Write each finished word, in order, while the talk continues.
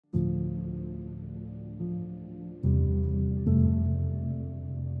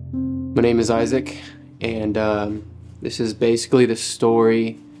My name is Isaac, and this is basically the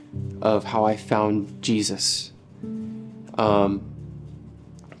story of how I found Jesus. It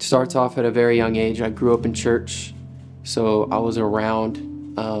starts off at a very young age. I grew up in church, so I was around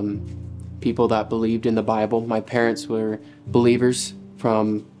people that believed in the Bible. My parents were believers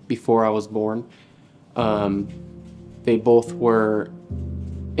from before I was born. They both were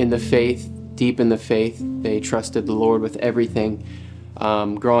in the faith, deep in the faith. They trusted the Lord with everything.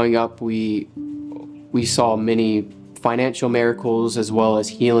 Growing up, we saw many financial miracles as well as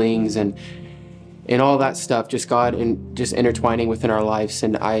healings and all that stuff, just God and just intertwining within our lives.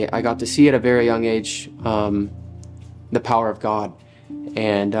 And I got to see at a very young age the power of God.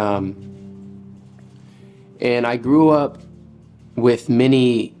 And I grew up with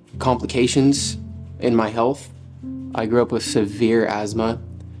many complications in my health. I grew up with severe asthma,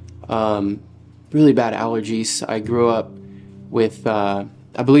 really bad allergies. I grew up with, I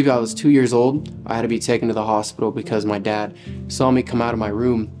believe I was 2 years old. I had to be taken to the hospital because my dad saw me come out of my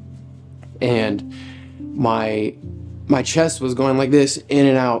room and my chest was going like this, in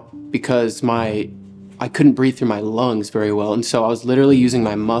and out, because I couldn't breathe through my lungs very well. And so I was literally using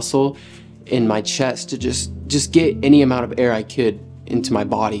my muscle in my chest to just get any amount of air I could into my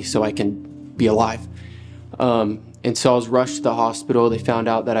body so I can be alive. And so I was rushed to the hospital. They found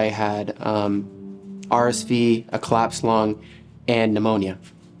out that I had RSV, a collapsed lung, and pneumonia.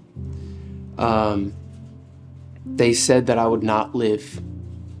 They said that I would not live.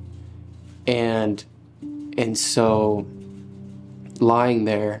 And so lying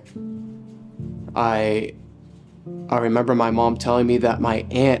there, I remember my mom telling me that my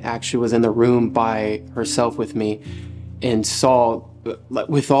aunt actually was in the room by herself with me and saw,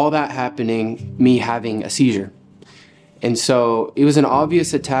 with all that happening, me having a seizure. And so it was an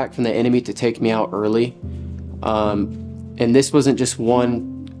obvious attack from the enemy to take me out early. And this wasn't just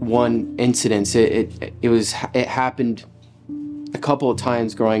one incident. It happened a couple of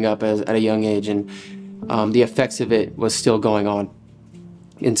times growing up at a young age, and the effects of it was still going on.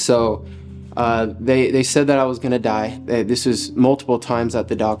 And so they said that I was gonna die. This was multiple times at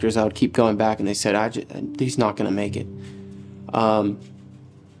the doctors. I would keep going back, and they said, he's not gonna make it.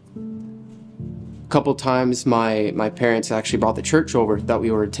 Couple times my parents actually brought the church over that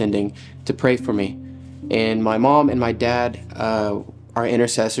we were attending to pray for me. And my mom and my dad are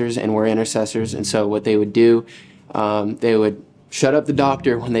intercessors, and we're intercessors. And so what they would do, they would shut up the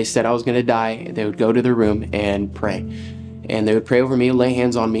doctor when they said I was gonna die. They would go to the room and pray. And they would pray over me, lay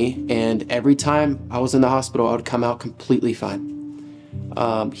hands on me. And every time I was in the hospital, I would come out completely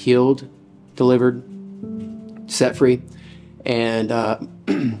fine. Healed, delivered, set free. And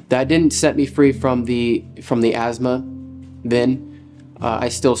that didn't set me free from the asthma then. I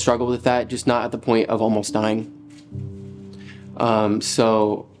still struggled with that, just not at the point of almost dying.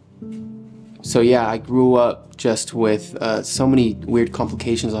 So yeah, I grew up just with so many weird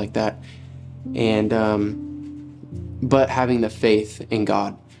complications like that, and but having the faith in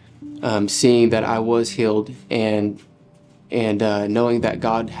God, seeing that I was healed, and knowing that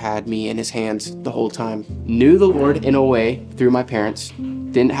God had me in his hands the whole time. Knew the Lord in a way through my parents.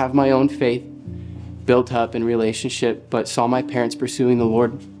 Didn't have my own faith built up in relationship, but saw my parents pursuing the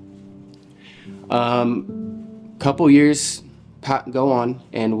Lord. Couple years go on,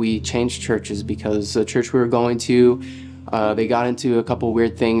 and we changed churches because the church we were going to, they got into a couple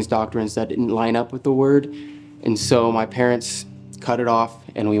weird things, doctrines that didn't line up with the word. And so my parents cut it off,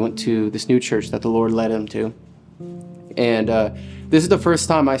 and we went to this new church that the Lord led them to. And this is the first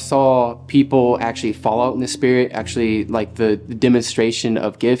time I saw people actually fall out in the spirit, actually like the demonstration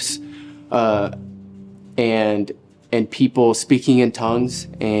of gifts, and people speaking in tongues,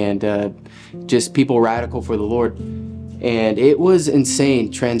 and just people radical for the Lord. And it was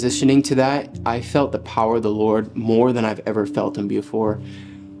insane transitioning to that. I felt the power of the Lord more than I've ever felt him before.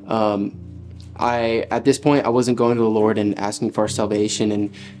 At this point, I wasn't going to the Lord and asking for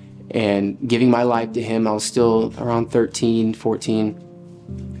salvation and giving my life to him. I was still around 13,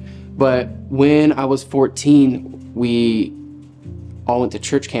 14. But when I was 14, we all went to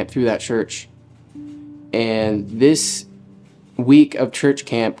church camp through that church. And this week of church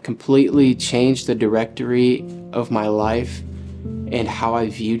camp completely changed the directory of my life and how I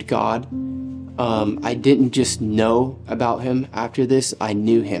viewed God. I didn't just know about him after this, I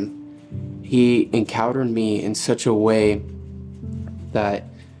knew him. He encountered me in such a way that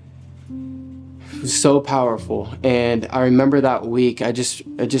was so powerful. And I remember that week, I just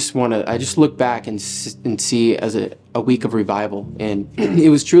look back and see as a week of revival. And it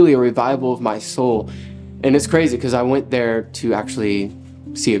was truly a revival of my soul. And it's crazy because I went there to actually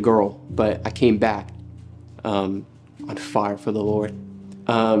see a girl, but I came back on fire for the Lord.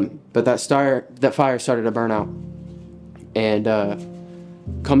 But that fire started to burn out. And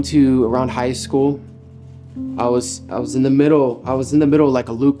come to around high school, I was in the middle like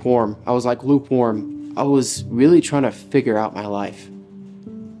a lukewarm. I was like lukewarm. I was really trying to figure out my life.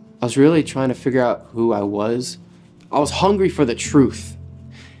 I was really trying to figure out who I was. I was hungry for the truth.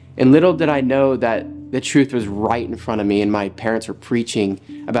 And little did I know that the truth was right in front of me, and my parents were preaching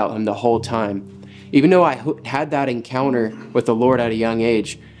about him the whole time. Even though I had that encounter with the Lord at a young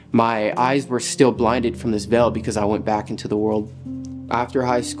age, my eyes were still blinded from this veil because I went back into the world. After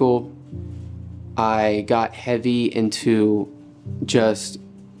high school, I got heavy into just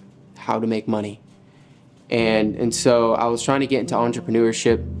how to make money. And so I was trying to get into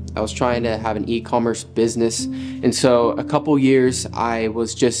entrepreneurship. I was trying to have an e-commerce business. And so a couple years, I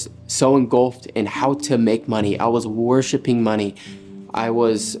was just so engulfed in how to make money. I was worshiping money. I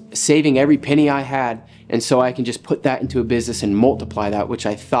was saving every penny I had, and so I can just put that into a business and multiply that, which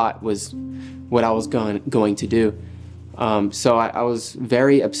I thought was what I was going to do. So I was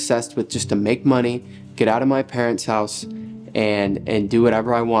very obsessed with just to make money, get out of my parents' house, and do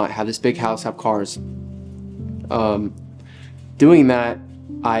whatever I want, have this big house, have cars. Doing that,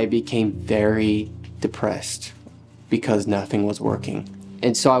 I became very depressed because nothing was working.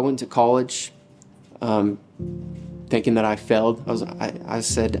 And so I went to college, thinking that I failed. I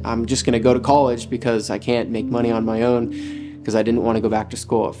said, I'm just gonna go to college because I can't make money on my own, because I didn't want to go back to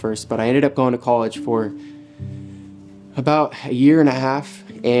school at first. But I ended up going to college for about a year and a half,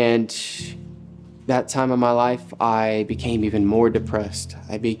 and that time of my life, I became even more depressed.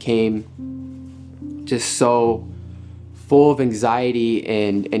 I became just so full of anxiety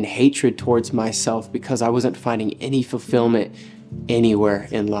and hatred towards myself because I wasn't finding any fulfillment anywhere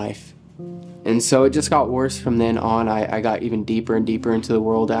in life. And so it just got worse from then on. I got even deeper and deeper into the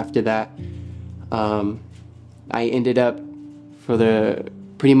world after that. I ended up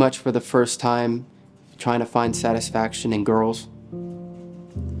pretty much for the first time trying to find satisfaction in girls.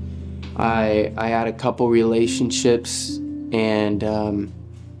 I had a couple relationships, and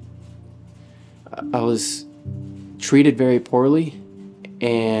I was treated very poorly,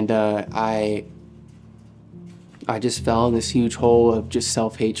 and I just fell in this huge hole of just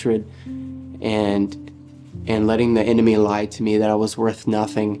self-hatred and letting the enemy lie to me that I was worth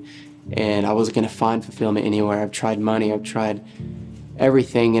nothing and I wasn't gonna find fulfillment anywhere. I've tried money, I've tried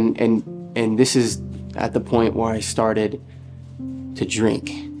everything, and this is at the point where I started to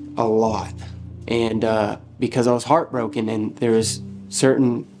drink a lot, and because I was heartbroken, and there was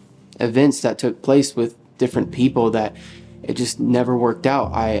certain events that took place with different people that it just never worked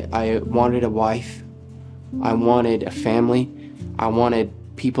out. I wanted a wife, I wanted a family, I wanted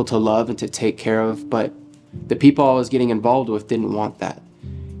people to love and to take care of, but the people I was getting involved with didn't want that,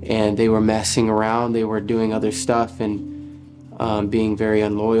 and they were messing around, they were doing other stuff, and being very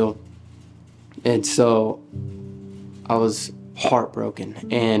unloyal. And so I was heartbroken,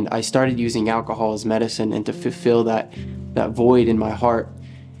 and I started using alcohol as medicine and to fulfill that void in my heart.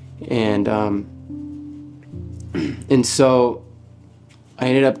 And so I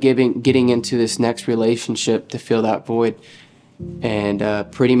ended up getting into this next relationship to fill that void,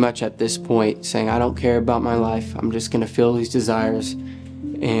 and pretty much at this point saying, I don't care about my life, I'm just gonna feel these desires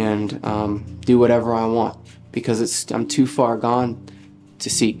and do whatever I want, because I'm too far gone to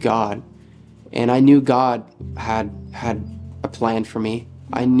seek God. And I knew God had a plan for me.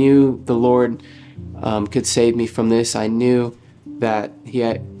 I knew the Lord could save me from this. I knew that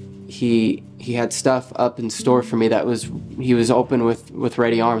He had stuff up in store for me, that He was open with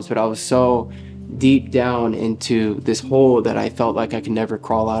ready arms, but I was so deep down into this hole that I felt like I could never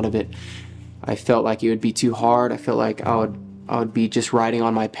crawl out of it. I felt like it would be too hard. I felt like I would be just riding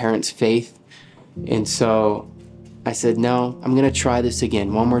on my parents' faith. And so I said, no, I'm gonna try this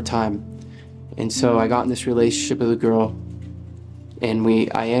again one more time. And so I got in this relationship with a girl, and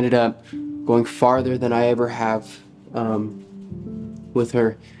I ended up going farther than I ever have with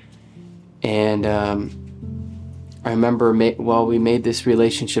her. And I remember while we made this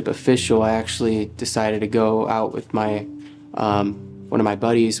relationship official, I actually decided to go out with my one of my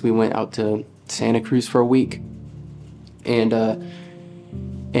buddies. We went out to Santa Cruz for a week, and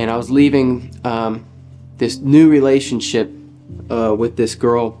I was leaving this new relationship with this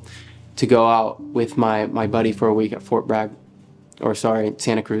girl to go out with my buddy for a week at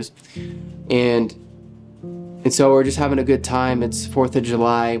Santa Cruz. And so we're just having a good time. It's 4th of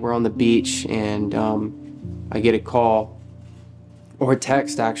July, we're on the beach, and I get a call, or a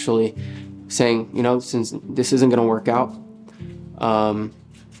text actually, saying, since this isn't gonna work out, I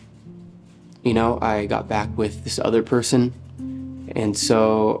got back with this other person, and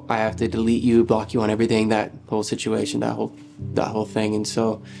so I have to delete you, block you on everything, that whole situation, that whole thing. And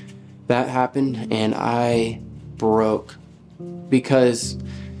so that happened, and I broke, because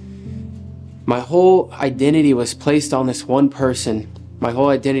my whole identity was placed on this one person. My whole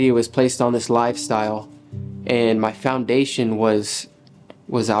identity was placed on this lifestyle, and my foundation was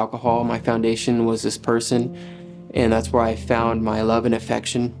alcohol. My foundation was this person, and that's where I found my love and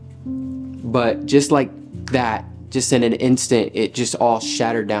affection. But just like that, just in an instant, it just all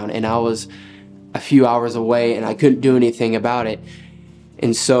shattered down, and I was a few hours away, and I couldn't do anything about it.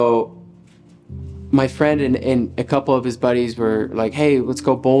 And so my friend and a couple of his buddies were like, hey, let's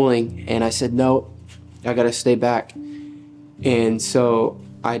go bowling. And I said, no, I gotta stay back. And so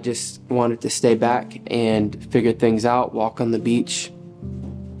I just wanted to stay back and figure things out, walk on the beach.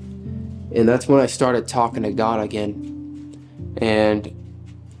 And that's when I started talking to God again. And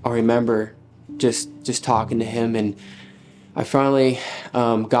I remember just talking to him, and I finally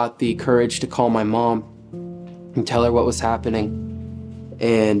got the courage to call my mom and tell her what was happening.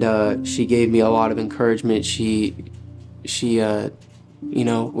 And she gave me a lot of encouragement. She you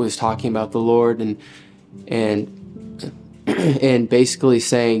know, was talking about the Lord and basically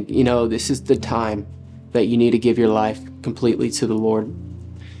saying, you know, this is the time that you need to give your life completely to the Lord.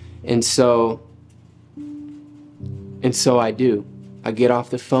 And so I do. I get off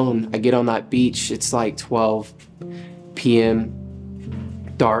the phone, I get on that beach. It's like 12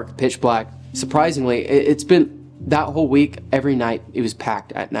 p.m., dark, pitch black. Surprisingly, it's been that whole week, every night it was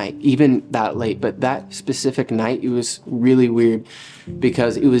packed at night, even that late. But that specific night, it was really weird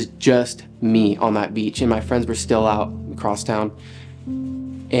because it was just me on that beach, and my friends were still out across town.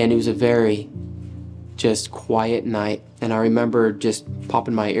 And it was a very just quiet night. And I remember just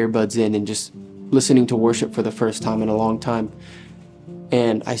popping my earbuds in and just listening to worship for the first time in a long time.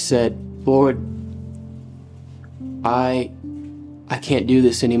 And I said, Lord, I can't do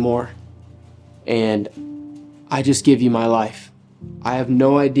this anymore. And I just give you my life. I have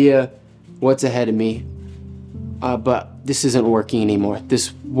no idea what's ahead of me, but this isn't working anymore.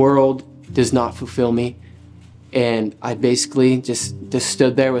 This world does not fulfill me. And I basically just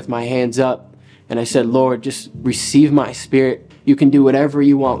stood there with my hands up, and I said, Lord, just receive my spirit. You can do whatever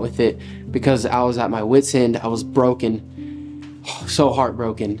you want with it, because I was at my wit's end. I was broken, so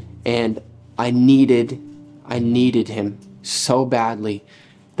heartbroken, and I needed him so badly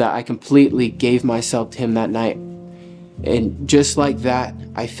that I completely gave myself to him that night. And just like that,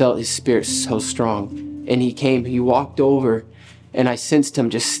 I felt his spirit so strong. And he came, he walked over, and I sensed him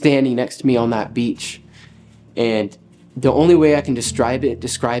just standing next to me on that beach. And the only way I can describe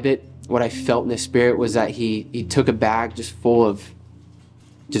it, what I felt in the spirit, was that he took a bag just full of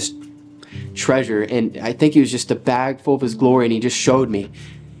just treasure. And I think it was just a bag full of his glory, and he just showed me.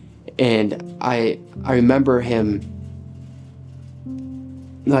 And I remember him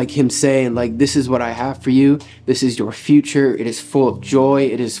saying, like, this is what I have for you. This is your future. It is full of joy.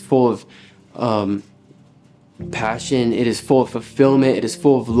 It is full of passion. It is full of fulfillment. It is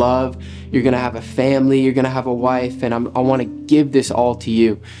full of love. You're gonna have a family. You're gonna have a wife, and I want to give this all to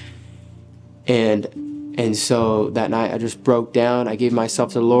you. And so that night I just broke down. I gave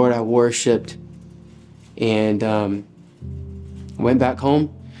myself to the Lord. I worshiped, and went back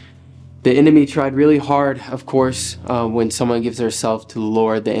home. The enemy tried really hard, of course. When someone gives themselves to the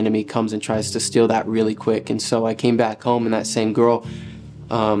Lord, the enemy comes and tries to steal that really quick. And so I came back home, and that same girl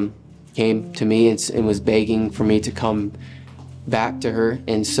came to me and was begging for me to come back to her.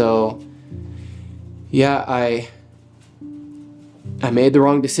 And so, yeah, I made the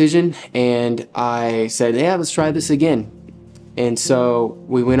wrong decision, and I said, yeah, let's try this again. And so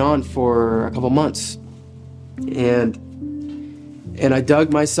we went on for a couple months, and I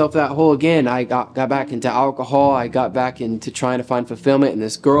dug myself that hole again. I got back into alcohol. I got back into trying to find fulfillment in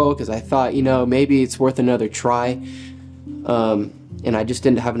this girl, because I thought, you know, maybe it's worth another try. And I just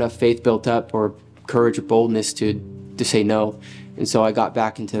didn't have enough faith built up, or courage or boldness to say no. And so I got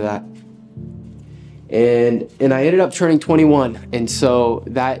back into that. And I ended up turning 21. And so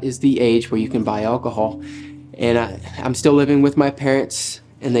that is the age where you can buy alcohol. And I'm still living with my parents,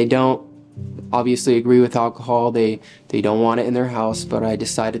 and they don't obviously agree with alcohol. They don't want it in their house, but I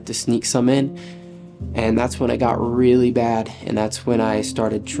decided to sneak some in. And that's when it got really bad. And that's when I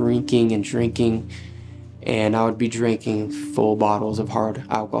started drinking and drinking. And I would be drinking full bottles of hard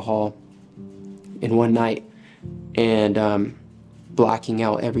alcohol in one night, and blacking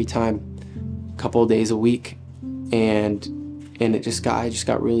out every time, a couple of days a week. And I just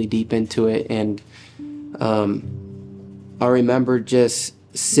got really deep into it. And I remember just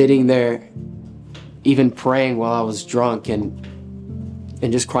sitting there, even praying while I was drunk, and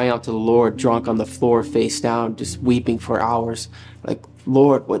and just crying out to the Lord, drunk on the floor, face down, just weeping for hours. Like,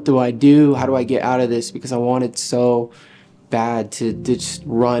 Lord, what do I do? How do I get out of this? Because I wanted so bad to just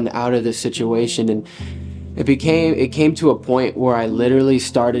run out of this situation. And it came to a point where I literally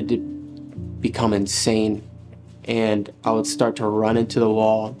started to become insane. And I would start to run into the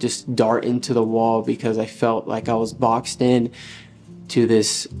wall, just dart into the wall, because I felt like I was boxed in to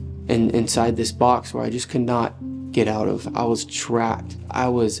this, inside this box where I just could not get out of. I was trapped. I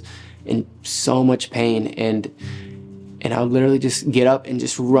was in so much pain, and I would literally just get up and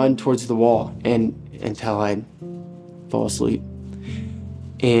just run towards the wall and until I'd fall asleep.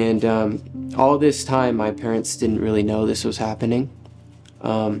 And all this time, my parents didn't really know this was happening.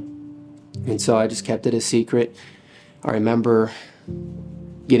 And so I just kept it a secret. I remember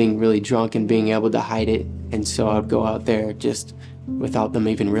getting really drunk and being able to hide it. And so I'd go out there just without them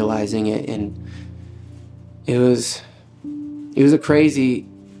even realizing it. And it was a crazy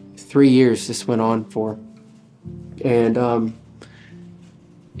 3 years this went on for. And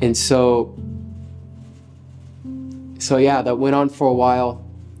so yeah, that went on for a while.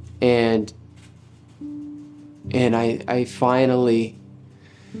 And I finally,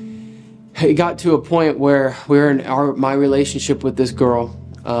 it got to a point where we were in my relationship with this girl.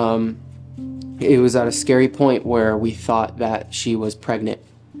 It was at a scary point where we thought that she was pregnant,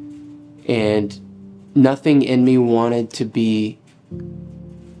 and nothing in me wanted to be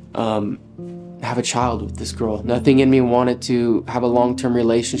have a child with this girl. Nothing in me wanted to have a long-term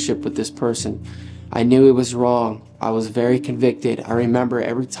relationship with this person. I knew it was wrong. I was very convicted. I remember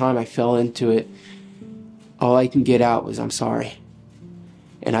every time I fell into it, all I can get out was, I'm sorry.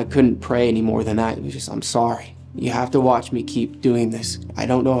 And I couldn't pray any more than that. It was just, I'm sorry. You have to watch me keep doing this. I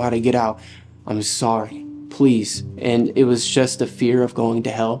don't know how to get out. I'm sorry, please. And it was just the fear of going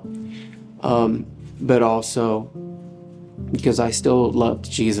to hell. But also because I still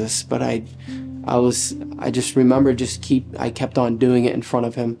loved Jesus, but I just remember I kept on doing it in front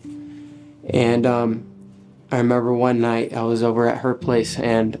of him. And I remember one night I was over at her place,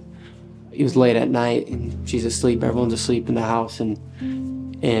 and it was late at night, and she's asleep. Everyone's asleep in the house, and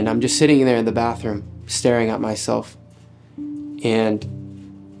I'm just sitting there in the bathroom staring at myself.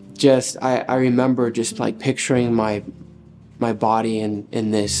 And just I remember just like picturing my body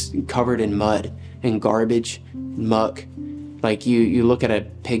in this, covered in mud and garbage, muck. Like you look at a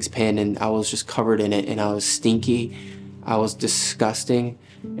pig's pen, and I was just covered in it, and I was stinky. I was disgusting,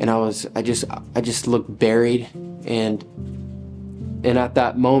 and I just looked buried. And at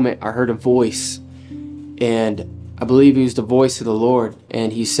that moment I heard a voice, and I believe it was the voice of the Lord,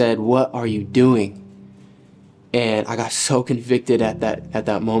 and he said, "What are you doing?" And I got so convicted at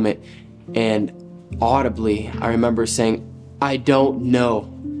that moment, and audibly I remember saying, "I don't know."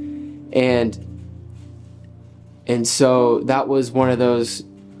 And so that was one of those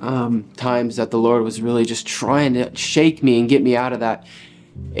times that the Lord was really just trying to shake me and get me out of that.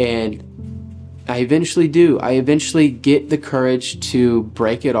 And I eventually do. I eventually get the courage to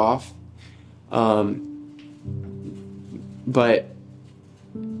break it off. But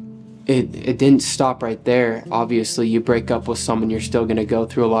it didn't stop right there. Obviously, you break up with someone, you're still going to go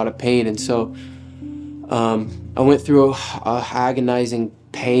through a lot of pain. And so I went through a agonizing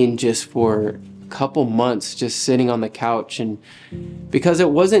pain just for couple months, just sitting on the couch. And because it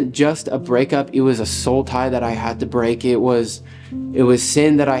wasn't just a breakup, it was a soul tie that I had to break. It was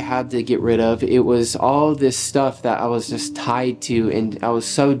sin that I had to get rid of. It was all this stuff that I was just tied to, and I was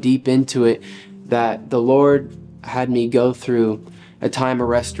so deep into it that the Lord had me go through a time of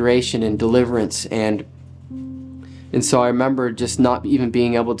restoration and deliverance. And so I remember just not even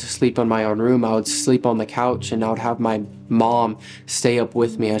being able to sleep in my own room. I would sleep on the couch, and I would have my mom stay up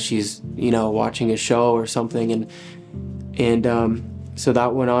with me as she's, watching a show or something. And so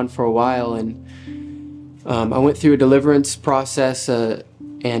that went on for a while. And I went through a deliverance process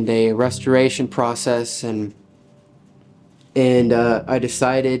and a restoration process. And I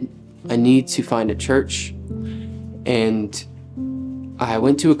decided I need to find a church. And I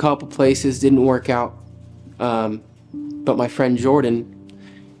went to a couple places, didn't work out. But my friend Jordan,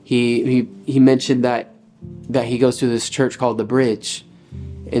 he mentioned that he goes to this church called The Bridge.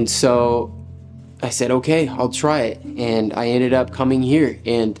 And so I said, okay, I'll try it. And I ended up coming here.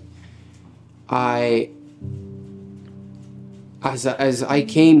 And as I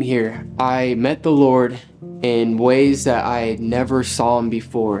came here, I met the Lord in ways that I never saw him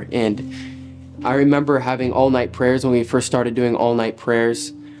before. And I remember having all-night prayers when we first started doing all-night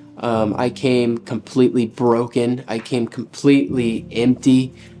prayers. I came completely broken. I came completely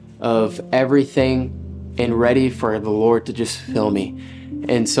empty of everything and ready for the Lord to just fill me.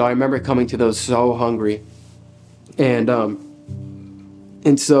 And so I remember coming to those so hungry. And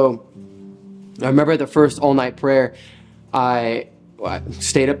And so I remember the first all-night prayer, I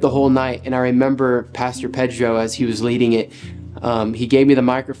stayed up the whole night, and I remember Pastor Pedro, as he was leading it, he gave me the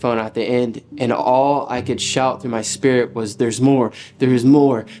microphone at the end, and all I could shout through my spirit was, "There's more, there's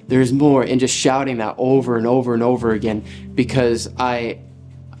more, there's more," and just shouting that over and over and over again, because I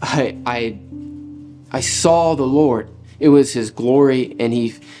saw the Lord. It was His glory, and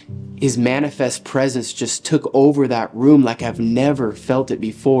His manifest presence just took over that room like I've never felt it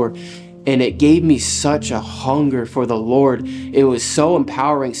before. And it gave me such a hunger for the Lord. It was so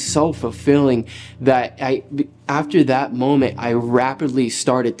empowering, so fulfilling, that after that moment, I rapidly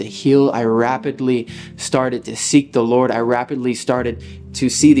started to heal. I rapidly started to seek the Lord. I rapidly started to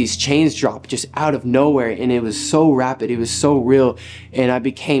see these chains drop just out of nowhere. And it was so rapid. It was so real. And I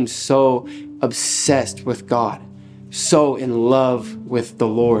became so obsessed with God, so in love with the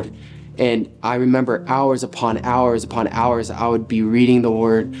Lord. And I remember hours upon hours upon hours, I would be reading the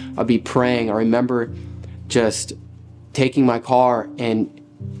Word, I'd be praying. I remember just taking my car and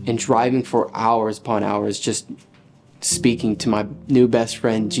driving for hours upon hours, just speaking to my new best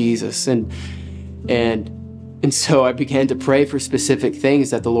friend, Jesus. And so I began to pray for specific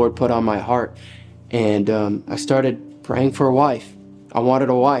things that the Lord put on my heart. And I started praying for a wife. I wanted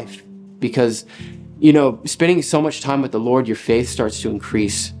a wife because, you know, spending so much time with the Lord, your faith starts to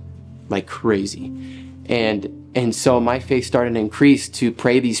increase like crazy. And so my faith started to increase to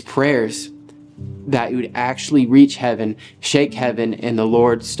pray these prayers that would actually reach heaven, shake heaven, and the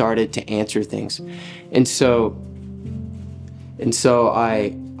Lord started to answer things. And so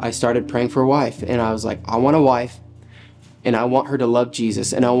I started praying for a wife, and I was like, I want a wife, and I want her to love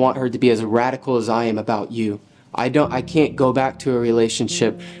Jesus, and I want her to be as radical as I am about you. I can't go back to a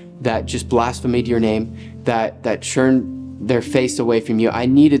relationship that just blasphemed your name, that turned their face away from you. I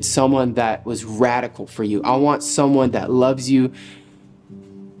needed someone that was radical for you. I want someone that loves you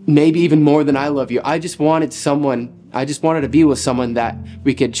maybe even more than I love you. I just wanted to be with someone that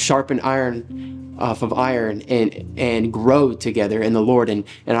we could sharpen iron off of iron and grow together in the Lord. And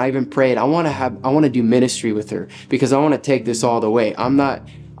I even prayed, I want to do ministry with her, because I want to take this all the way.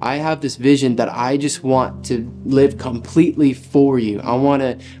 I have this vision that I just want to live completely for you. I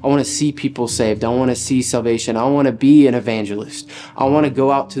want to see people saved. I want to see salvation. I want to be an evangelist. I want to go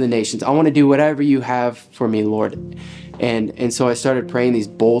out to the nations. I want to do whatever you have for me, Lord. And so I started praying these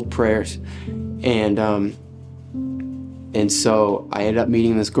bold prayers. And so I ended up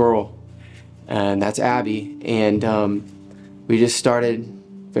meeting this girl, and that's Abby. And we just started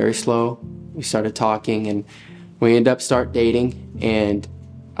very slow. We started talking, and we ended up dating. And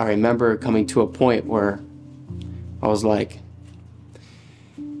I remember coming to a point where I was like,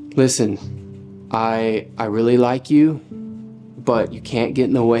 listen, I really like you, but you can't get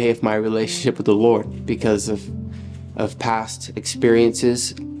in the way of my relationship with the Lord because of past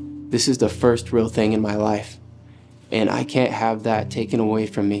experiences. This is the first real thing in my life, and I can't have that taken away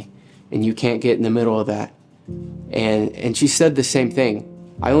from me, and you can't get in the middle of that. And she said the same thing.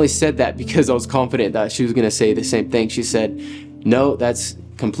 I only said that because I was confident that she was going to say the same thing. She said, no, that's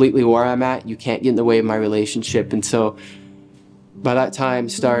completely where I'm at. You can't get in the way of my relationship. And so by that time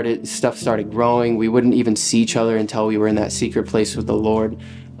stuff started growing. We wouldn't even see each other until we were in that secret place with the Lord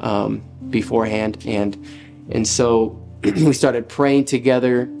beforehand. And so we started praying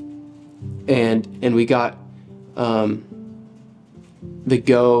together, and we got the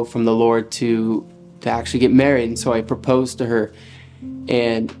go from the Lord to actually get married. And so I proposed to her,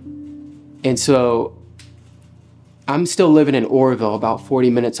 and so I'm still living in Oroville, about 40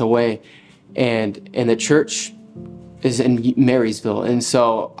 minutes away, and the church is in Marysville. And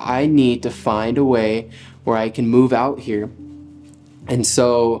so I need to find a way where I can move out here. And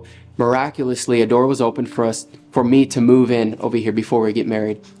so miraculously, a door was opened for me to move in over here before we get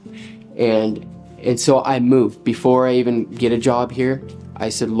married. And so I moved. Before I even get a job here, I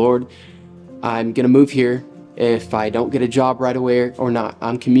said, Lord, I'm gonna move here. If I don't get a job right away or not,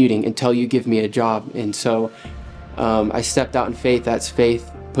 I'm commuting until you give me a job. And so I stepped out in faith. That's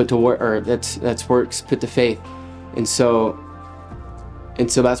faith put to work, or that's works put to faith. And so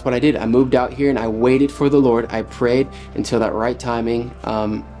that's what I did. I moved out here and I waited for the Lord. I prayed until that right timing,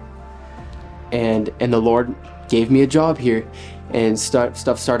 and the Lord gave me a job here, and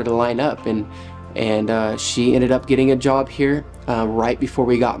stuff started to line up. And she ended up getting a job here right before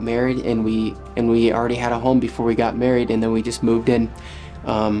we got married, and we already had a home before we got married, and then we just moved in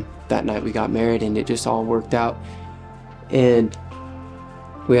that night we got married, and it just all worked out. And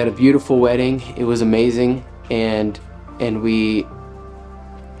we had a beautiful wedding. It was amazing, and we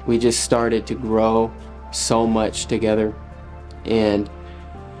just started to grow so much together, and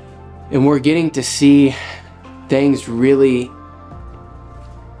we're getting to see things really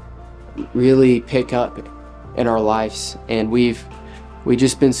really pick up in our lives. And we've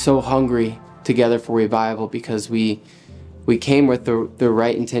just been so hungry together for revival, because we came with the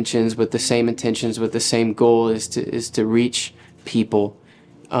right intentions, with the same goal, is to reach people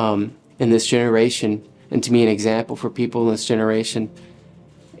in this generation, and to be an example for people in this generation.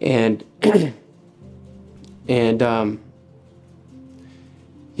 And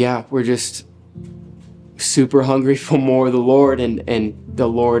yeah, we're just super hungry for more of the Lord, and the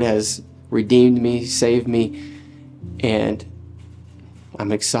Lord has redeemed me, saved me, and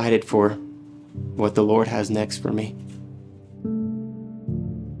I'm excited for what the Lord has next for me.